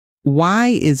Why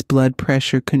is blood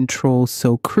pressure control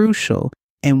so crucial,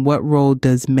 and what role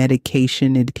does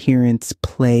medication adherence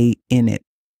play in it?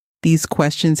 These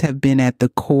questions have been at the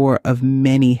core of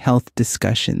many health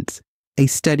discussions. A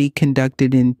study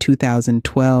conducted in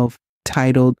 2012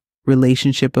 titled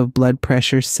Relationship of Blood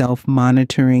Pressure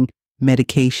Self-Monitoring,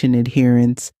 Medication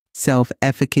Adherence,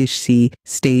 Self-Efficacy,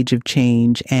 Stage of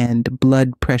Change, and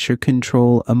Blood Pressure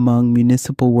Control Among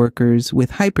Municipal Workers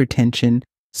with Hypertension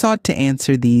sought to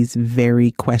answer these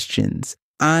very questions.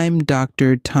 I'm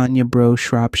Dr. Tanya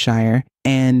Breaux-Shropshire,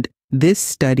 and this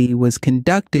study was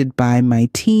conducted by my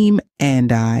team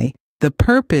and I. The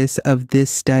purpose of this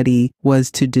study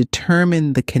was to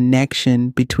determine the connection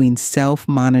between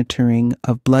self-monitoring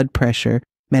of blood pressure,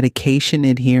 medication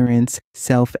adherence,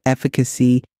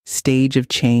 self-efficacy, stage of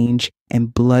change,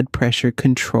 and blood pressure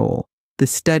control. The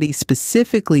study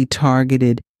specifically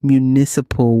targeted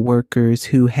municipal workers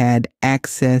who had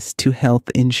access to health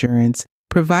insurance,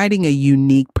 providing a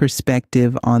unique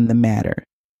perspective on the matter.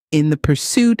 In the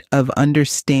pursuit of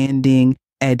understanding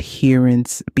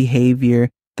adherence behavior,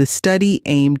 the study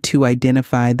aimed to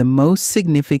identify the most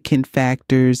significant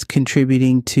factors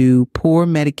contributing to poor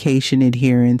medication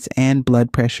adherence and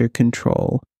blood pressure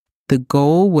control. The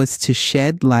goal was to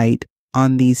shed light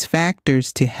on these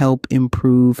factors to help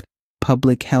improve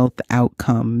public health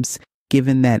outcomes,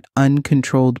 given that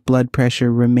uncontrolled blood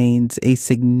pressure remains a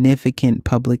significant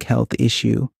public health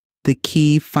issue. The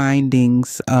key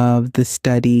findings of the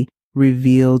study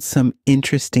revealed some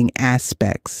interesting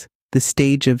aspects. The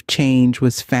stage of change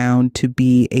was found to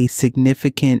be a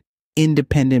significant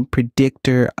independent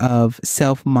predictor of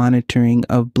self-monitoring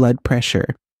of blood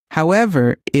pressure.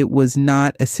 However, it was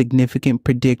not a significant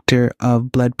predictor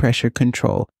of blood pressure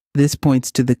control. This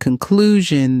points to the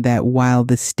conclusion that while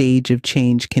the stage of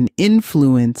change can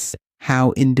influence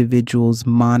how individuals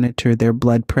monitor their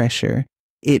blood pressure,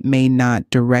 it may not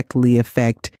directly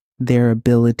affect their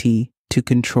ability to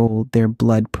control their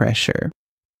blood pressure.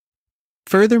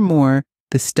 Furthermore,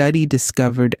 the study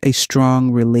discovered a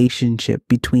strong relationship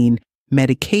between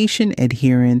medication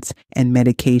adherence and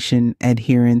medication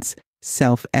adherence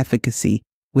self-efficacy,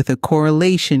 with a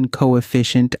correlation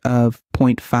coefficient of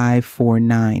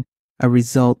 0.549, a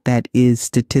result that is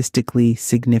statistically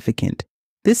significant.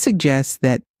 This suggests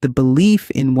that the belief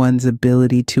in one's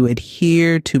ability to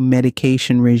adhere to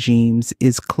medication regimes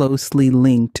is closely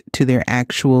linked to their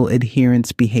actual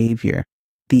adherence behavior.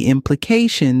 The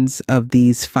implications of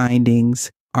these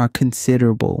findings are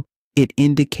considerable. It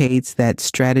indicates that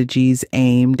strategies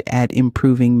aimed at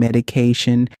improving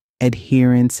medication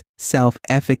adherence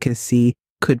self-efficacy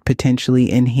could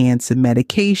potentially enhance the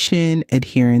medication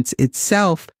adherence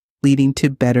itself, leading to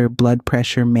better blood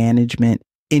pressure management.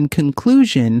 In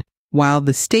conclusion, while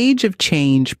the stage of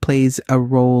change plays a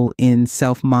role in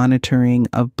self-monitoring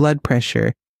of blood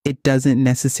pressure, it doesn't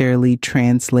necessarily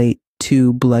translate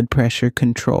to blood pressure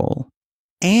control.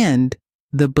 And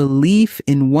the belief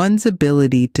in one's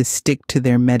ability to stick to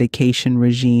their medication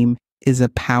regime is a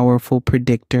powerful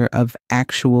predictor of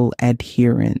actual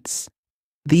adherence.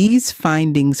 These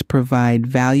findings provide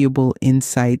valuable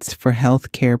insights for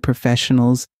healthcare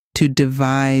professionals to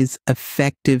devise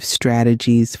effective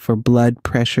strategies for blood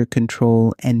pressure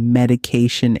control and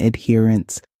medication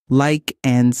adherence. Like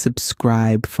and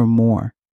subscribe for more.